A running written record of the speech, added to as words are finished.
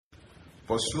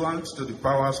Pursuant to the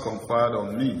powers conferred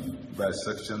on me by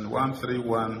Section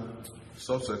 131,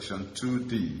 subsection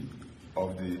 2D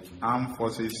of the Armed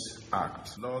Forces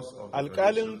Act.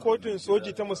 Alkalin kotun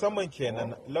soji ta musamman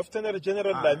kenan, Laftanar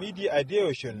General Lamidi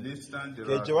Adeyoshin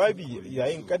ke jawabi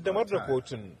yayin kaddamar da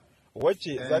kotun,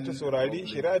 wacce za ta saurari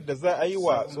shari'ar da za a yi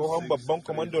wa tsohon babban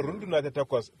kwamandan runduna ta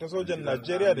 8 ta sojan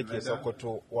Najeriya da ke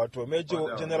Sokoto, wato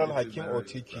Manjo Janaral Hakeem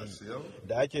Otiki,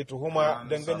 da ake tuhuma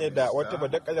dangane da wata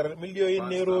badakalar miliyoyin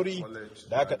nerori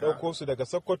da aka ɗauko su daga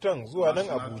Sokoton zuwa nan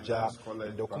Abuja,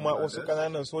 da kuma wasu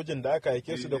ƙananan sojin da aka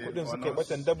aike su da kuɗin suka yi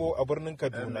batan dabo a birnin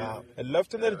Kaduna.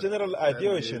 Laftanar General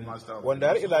Adeyoshin, wanda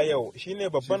har ila yau shine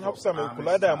babban hafsa mai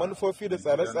kula da manufofi da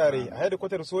tsare-tsare a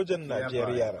hedikwatar sojan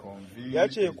Najeriya, ya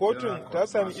ce kotun ta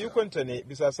sami ikonta ne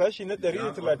bisa sashi na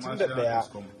 131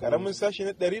 karamin sashi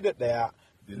na 101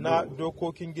 na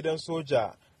dokokin gidan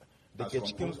soja da ke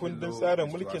cikin kundin tsarin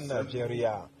mulkin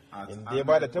Najeriya, inda ya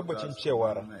ba da tabbacin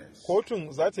cewar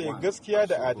kotun za ta yi gaskiya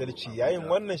da adalci yayin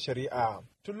wannan shari'a.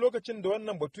 Tun lokacin da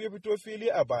wannan batu ya fito fili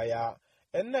a baya,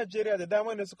 'yan Najeriya da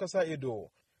dama ne suka sa ido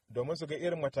domin su ga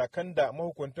irin matakan da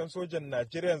mahukuntan sojan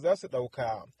Najeriya za su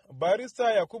ɗauka.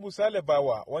 Barista Yakubu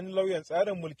Salibawa wani lauyan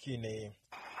tsarin mulki ne.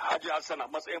 Haji Hassan, a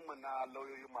matsayinmu na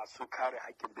lauyoyi masu kare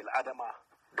haƙƙin bil'adama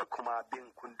da kuma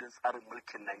bin kundin tsarin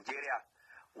mulkin Najeriya,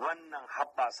 wannan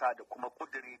haɓasa da kuma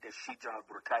ƙuduri da shi Janar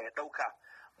Burta ya ɗauka,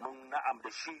 mun na'am da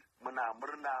shi, muna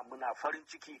murna, muna farin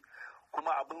ciki,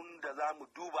 kuma abin da za mu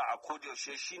duba a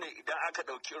kodayaushe shine idan aka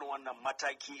ɗauki irin wannan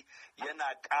mataki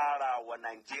yana ƙara wa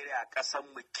Najeriya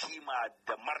ƙasanmu kima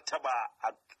da martaba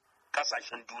a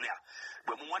kasashen duniya,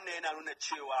 domin wannan yana nuna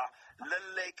cewa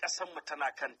lallai ƙasarmu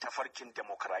tana kan tafarkin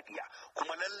demokradiyya,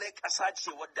 kuma lallai ƙasa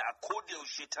ce wadda a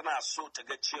kodayaushe tana so ta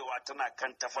ga cewa tana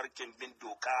kan tafarkin bin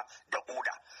doka da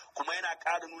oda, kuma yana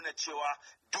ƙara nuna cewa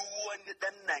duk wani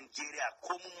ɗan Najeriya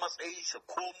ko mun matsayin shi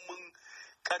ko mun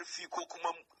karfi ko kuma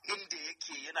inda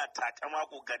yake yana takama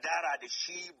ko gadara da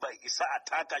shi bai isa a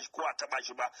taka shi ko a taba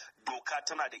shi ba, doka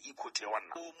tana da iko ta wannan.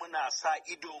 Ko muna sa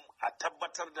ido a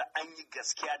tabbatar da an yi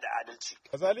gaskiya da adalci.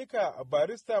 Kazalika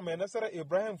barista mai nasara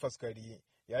Ibrahim Faskari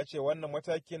ya ce wannan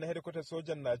mataki na hedikwatar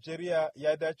sojan Najeriya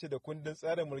ya dace da kundin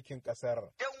tsarin mulkin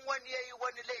kasar. Dan wani ya yi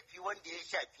wani laifi wanda ya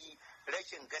shafi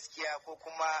rashin gaskiya ko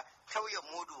kuma tauye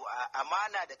mudu a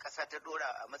amana da ƙasa ta dora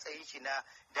a matsayin shi na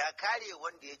da kare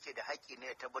wanda yake da haƙƙi ne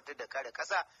ya tabbatar da kare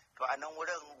ƙasa, to a nan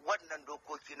wurin wannan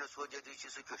dokoki na sojoji shi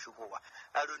suke shigowa.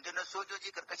 A rundunar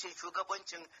sojoji karkashin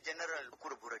shugabancin General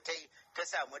Burtai ta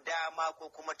samu dama ko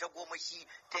kuma ta gomashi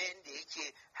ta yadda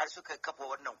yake har suka kafa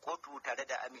wannan kotu tare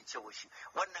da amincewa shi.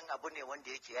 Wannan abu ne wanda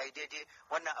yake yayi daidai,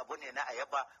 wannan abu ne na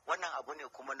ayaba, wannan abu ne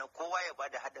kuma na kowa ya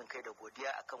bada haɗin kai da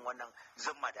godiya akan wannan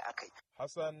zumma da aka yi.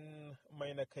 Hassan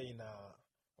mai na kaina,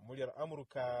 muryar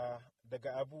Amurka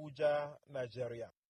daga Abuja, Najeriya.